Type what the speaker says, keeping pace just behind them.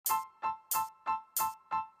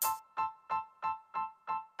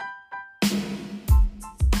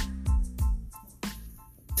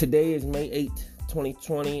Today is May 8th,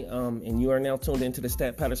 2020, and you are now tuned into the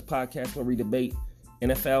Stat Patters podcast where we debate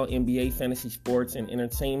NFL, NBA, fantasy sports, and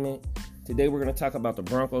entertainment. Today we're going to talk about the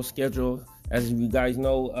Broncos schedule. As you guys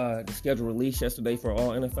know, the schedule released yesterday for all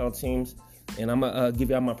NFL teams, and I'm going to give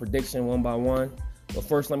y'all my prediction one by one. But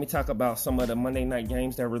first, let me talk about some of the Monday night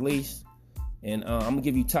games that released, and I'm going to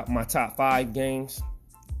give you my top 5 games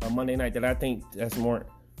on Monday night that I think that's more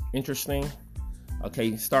interesting.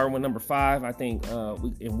 Okay, starting with number 5, I think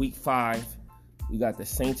in week 5, we got the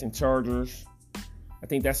Saints and Chargers. I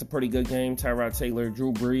think that's a pretty good game. Tyrod Taylor,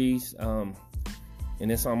 Drew Brees,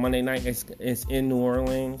 and it's on Monday night. It's in New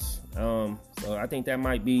Orleans, so I think that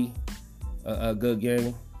might be a good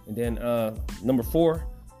game. And then number 4,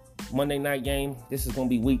 Monday night game. This is going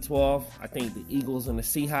to be week 12. I think the Eagles and the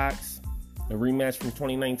Seahawks, a rematch from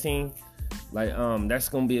 2019. That's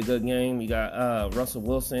going to be a good game. You got Russell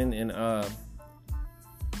Wilson and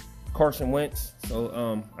Carson Wentz.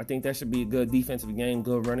 So I think that should be a good defensive game,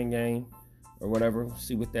 good running game, or whatever. We'll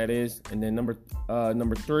see what that is. And then number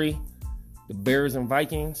 3, the Bears and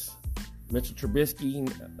Vikings. Mitchell Trubisky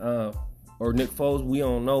or Nick Foles. We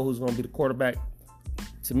don't know who's going to be the quarterback.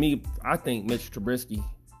 To me, I think Mitchell Trubisky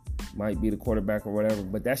might be the quarterback or whatever.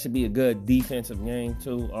 But that should be a good defensive game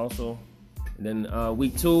too. Also, and then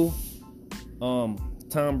week 2,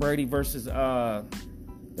 Tom Brady versus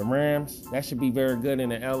the Rams. That should be very good in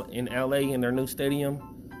LA in their new stadium.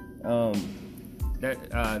 I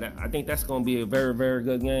think that's going to be a very, very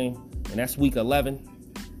good game, and that's week 11.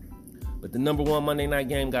 But the number 1 Monday night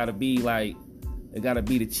game got to be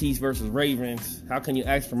the Chiefs versus Ravens. How can you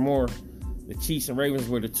ask for more? The Chiefs and Ravens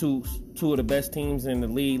were the two of the best teams in the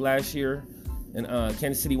league last year, and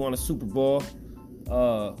Kansas City won a Super Bowl.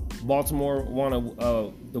 Baltimore won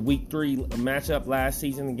the week 3 matchup last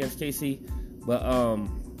season against KC, but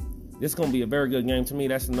this is going to be a very good game to me.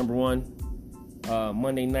 That's the number 1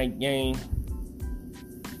 Monday night game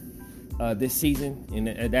this season, and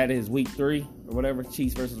that is week 3 or whatever.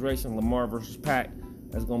 Chiefs versus Ravens, Lamar versus Pack.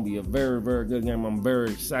 That's going to be a very, very good game. I'm very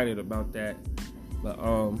excited about that. But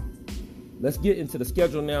let's get into the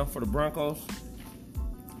schedule now for the Broncos.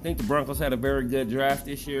 I think the Broncos had a very good draft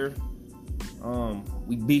this year.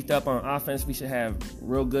 We beefed up on offense. We should have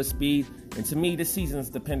real good speed. And to me, this season is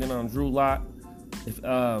dependent on Drew Lock.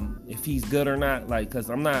 If he's good or not,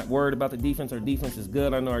 because I'm not worried about the defense. Our defense is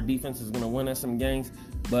good. I know our defense is going to win us some games,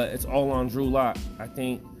 but it's all on Drew Lock, I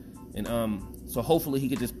think. And so hopefully he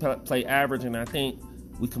could just play average, and I think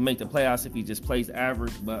we can make the playoffs if he just plays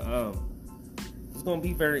average. But it's going to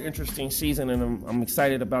be a very interesting season, and I'm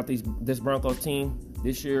excited about this Broncos team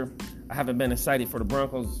this year. I haven't been excited for the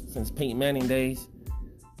Broncos since Peyton Manning days.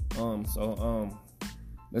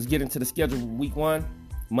 Let's get into the schedule. Week 1,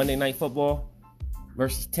 Monday Night Football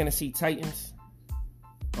versus Tennessee Titans.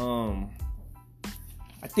 I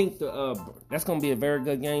think that's going to be a very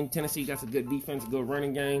good game. Tennessee got a good defense, good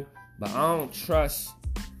running game, but I don't trust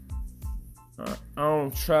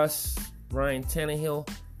Ryan Tannehill.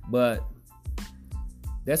 But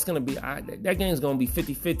that's going to be that game's going to be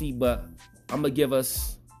 50-50. But I'm gonna give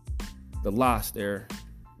us the loss there.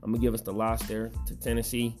 To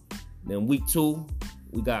Tennessee. Then week 2,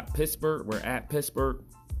 we got Pittsburgh. We're at Pittsburgh.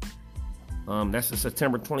 That's the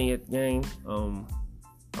September 20th game. I'm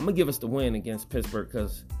going to give us the win against Pittsburgh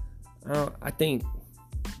because I think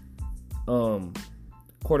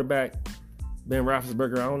quarterback Ben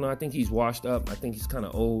Roethlisberger, I don't know. I think he's washed up. I think he's kind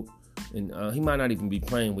of old. And he might not even be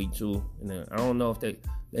playing week 2. And I don't know if they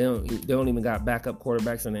don't even got backup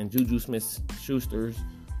quarterbacks. And then Juju Smith-Schuster's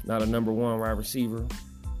not a number 1 wide receiver.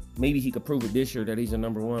 Maybe he could prove it this year that he's a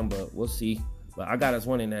number 1, but we'll see. But I got us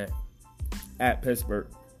winning that at Pittsburgh.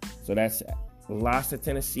 So that's a loss to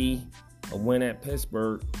Tennessee, a win at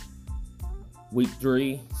Pittsburgh. Week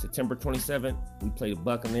 3, September 27th, we play the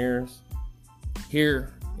Buccaneers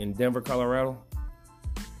here in Denver, Colorado.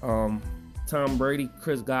 Tom Brady,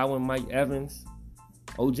 Chris Godwin, Mike Evans,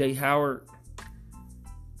 O.J. Howard.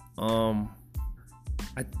 And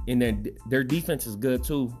then their defense is good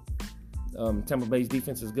too. Tampa Bay's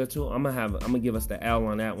defense is good too. I'm gonna give us the L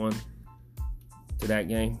on that one to that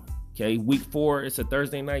game. Okay, week 4, it's a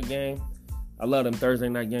Thursday night game. I love them Thursday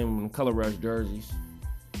night games in color rush jerseys.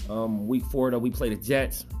 Week 4 though, we play the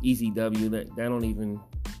Jets. Easy W. I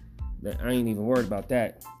ain't even worried about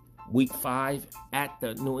that. Week 5 at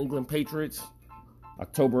the New England Patriots,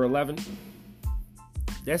 October 11th.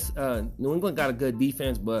 That's New England got a good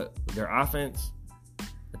defense, but their offense,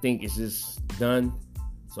 I think, is just done.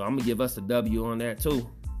 So I'm gonna give us a W on that too.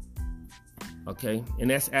 Okay, and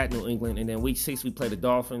that's at New England. And then week 6 we play the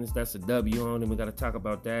Dolphins. That's a W on, and we got to talk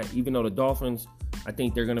about that. Even though the Dolphins, I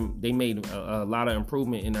think they made a lot of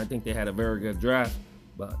improvement, and I think they had a very good draft.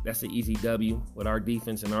 but that's an easy W with our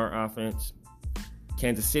defense and our offense.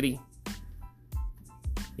 Kansas City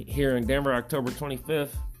here in Denver, October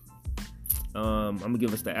 25th. I'm gonna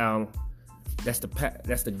give us the L. That's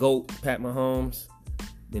the GOAT, Pat Mahomes.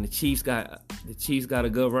 Then the Chiefs got a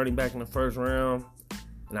good running back in the first round,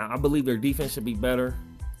 and I believe their defense should be better.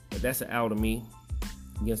 But that's an L to me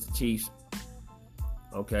against the Chiefs.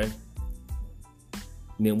 Okay.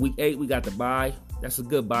 And then week 8 we got the bye. That's a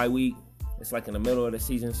good bye week. It's like in the middle of the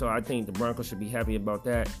season, so I think the Broncos should be happy about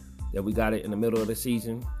that we got it in the middle of the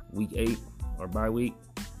season, week 8, our bye week.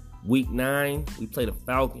 Week 9, we play the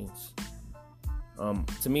Falcons.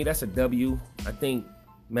 To me, that's a W. I think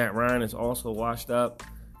Matt Ryan is also washed up,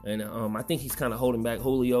 and I think he's kind of holding back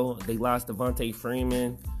Julio. They lost Devontae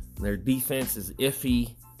Freeman. Their defense is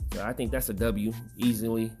iffy, so I think that's a W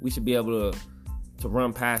easily. We should be able to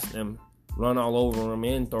run past them, run all over them,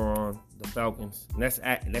 and throw on the Falcons. And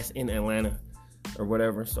that's in Atlanta or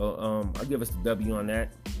whatever. So I'll give us the W on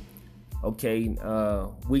that. Okay,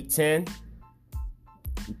 week 10,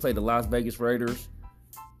 we play the Las Vegas Raiders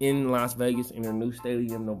in Las Vegas in their new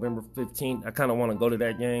stadium, November 15th. I kind of want to go to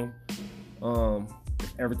that game.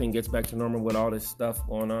 If everything gets back to normal with all this stuff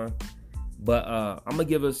going on. But I'm going to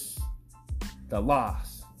give us the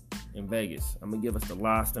loss in Vegas. I'm going to give us the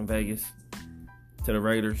loss in Vegas to the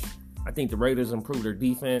Raiders. I think the Raiders improved their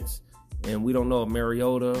defense, and we don't know if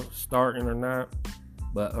Mariota starting or not.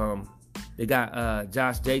 But they got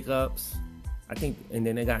Josh Jacobs, I think, and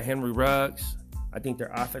then they got Henry Ruggs. I think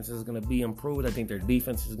their offense is going to be improved. I think their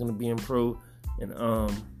defense is going to be improved. And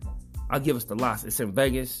I'll give us the loss. It's in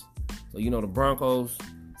Vegas. So, the Broncos,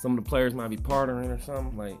 some of the players might be partnering or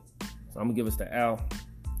something. So I'm going to give us the L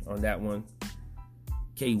on that one.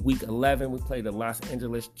 Okay, week 11, we play the Los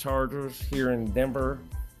Angeles Chargers here in Denver.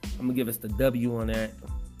 I'm going to give us the W on that.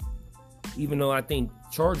 Even though I think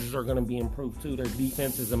Chargers are going to be improved too. Their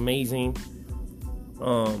defense is amazing.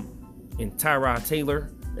 And Tyrod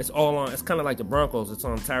Taylor, it's kind of like the Broncos. It's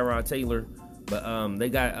on Tyrod Taylor. But they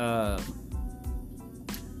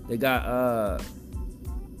got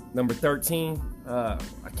number 13. I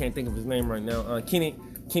can't think of his name right now.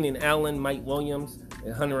 Keenan Allen, Mike Williams,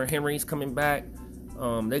 and Hunter Henry's coming back.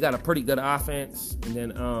 They got a pretty good offense. And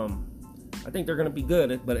then I think they're going to be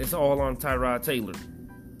good. But it's all on Tyrod Taylor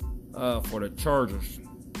for the Chargers.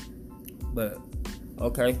 But,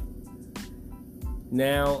 okay.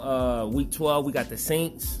 Now, week 12, we got the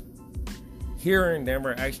Saints here in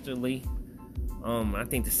Denver, actually. I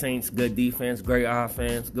think the Saints, good defense, great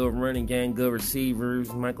offense, good running game, good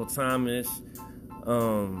receivers, Michael Thomas. You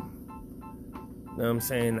know what I'm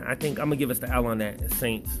saying? I think I'm going to give us the L on that, the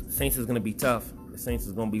Saints. Saints is going to be tough. The Saints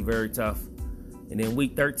is going to be very tough. And then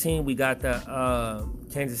week 13, we got the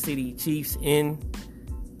Kansas City Chiefs in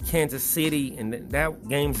Kansas City. And that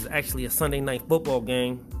game is actually a Sunday night football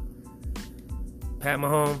game. Pat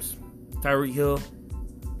Mahomes, Tyreek Hill,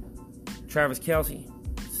 Travis Kelce.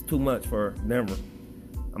 It's too much for Denver.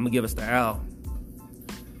 I'm going to give us the L.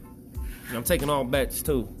 And I'm taking all bets,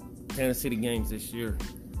 too. Kansas City games this year.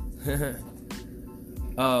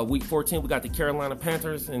 Week 14, we got the Carolina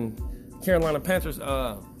Panthers. And Carolina Panthers,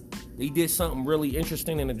 they did something really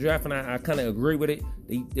interesting in the draft, and I kind of agree with it.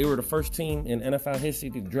 They were the first team in NFL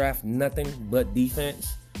history to draft nothing but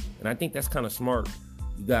defense. And I think that's kind of smart.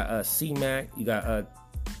 You got C-Mac. You got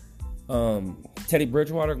Teddy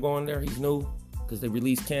Bridgewater going there. He's new because they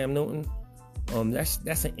released Cam Newton.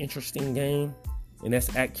 That's an interesting game, and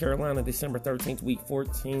that's at Carolina, December 13th, week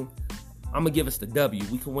 14. I'm gonna give us the W.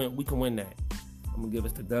 We can win that. I'm gonna give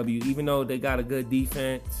us the W, even though they got a good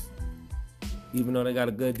defense.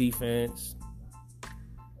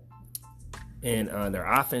 And their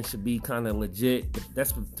offense should be kind of legit.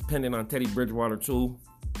 That's depending on Teddy Bridgewater too.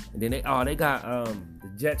 And then they got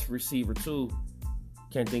the Jets receiver too.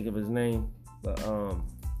 Can't think of his name, but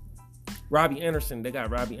Robbie Anderson. They got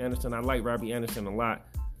Robbie Anderson. I like Robbie Anderson a lot.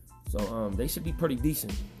 So they should be pretty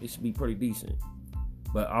decent.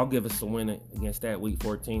 But I'll give us the win against that week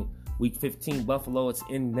 14. Week 15, Buffalo. It's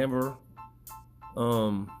in Denver.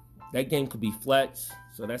 That game could be flex.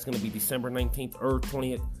 So that's going to be December 19th or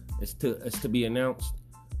 20th. It's to be announced.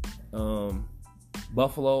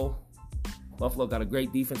 Buffalo got a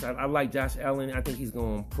great defense. I like Josh Allen. I think he's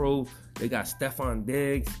going to improve. They got Stephon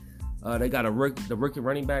Diggs. They got the rookie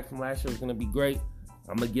running back from last year is going to be great.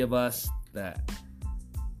 I'm going to give us the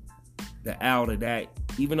L to that.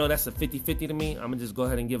 Even though that's a 50-50 to me, I'm going to just go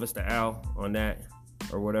ahead and give us the L on that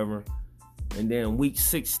or whatever. And then week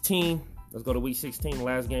 16, let's go to week 16,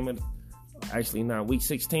 last game of week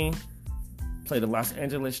 16. Play the Los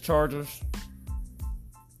Angeles Chargers.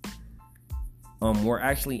 We're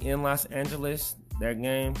actually in Los Angeles that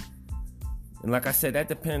game. And like I said, that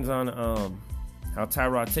depends on how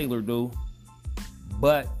Tyrod Taylor do.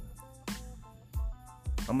 But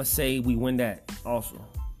I'm going to say we win that also.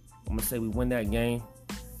 I'm going to say we win that game.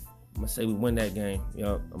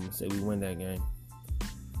 Yup, I'm going to say we win that game.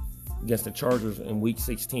 Against the Chargers in Week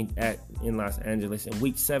 16 in Los Angeles. In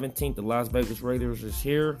Week 17, the Las Vegas Raiders is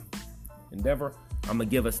here in Denver. I'm going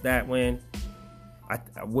to give us that win.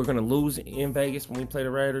 We're going to lose in Vegas when we play the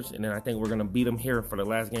Raiders, and then I think we're going to beat them here for the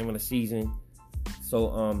last game of the season.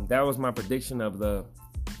 So that was my prediction of the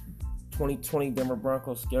 2020 Denver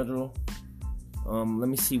Broncos schedule. Let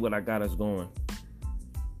me see what I got us going.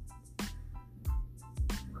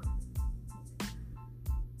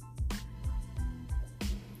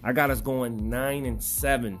 I got us going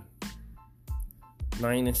 9-7.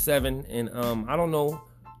 9-7, and I don't know.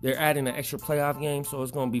 They're adding an extra playoff game, so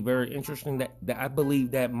it's going to be very interesting. That I believe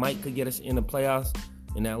that might could get us in the playoffs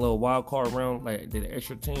in that little wild card round, like the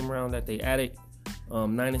extra team round that they added.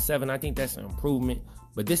 9-7, I think that's an improvement.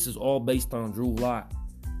 But this is all based on Drew Lock.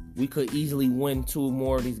 We could easily win 2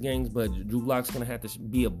 more of these games, but Drew Lock's going to have to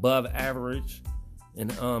be above average,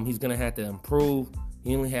 and he's going to have to improve.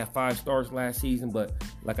 He only had 5 starts last season, but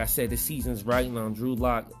like I said, this season's riding on Drew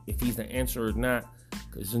Lock if he's the answer or not,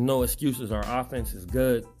 because there's no excuses. Our offense is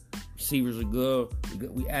good. Receivers are good.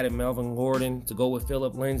 We added Melvin Gordon to go with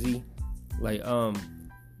Phillip Lindsay.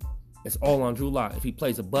 It's all on Drew Lock. If he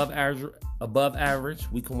plays above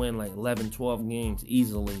average, we can win like 11, 12 games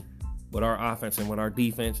easily with our offense and with our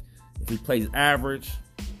defense. If he plays average,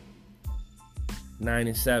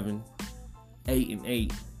 9-7,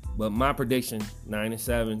 8-8. But my prediction,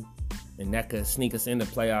 9-7, and that could sneak us into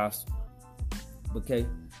playoffs. Okay,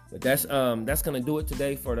 but that's gonna do it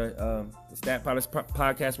today for the Stat Pilots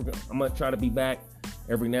podcast. I'm gonna try to be back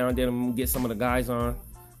every now and then. I'm gonna get some of the guys on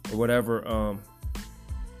or whatever.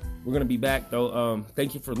 We're gonna be back though.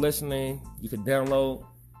 Thank you for listening. You can download,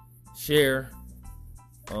 share.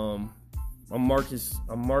 I'm Marcus.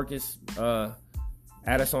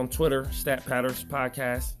 Add us on Twitter, Stat Pilots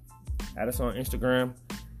Podcast. Add us on Instagram.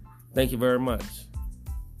 Thank you very much.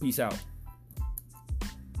 Peace out.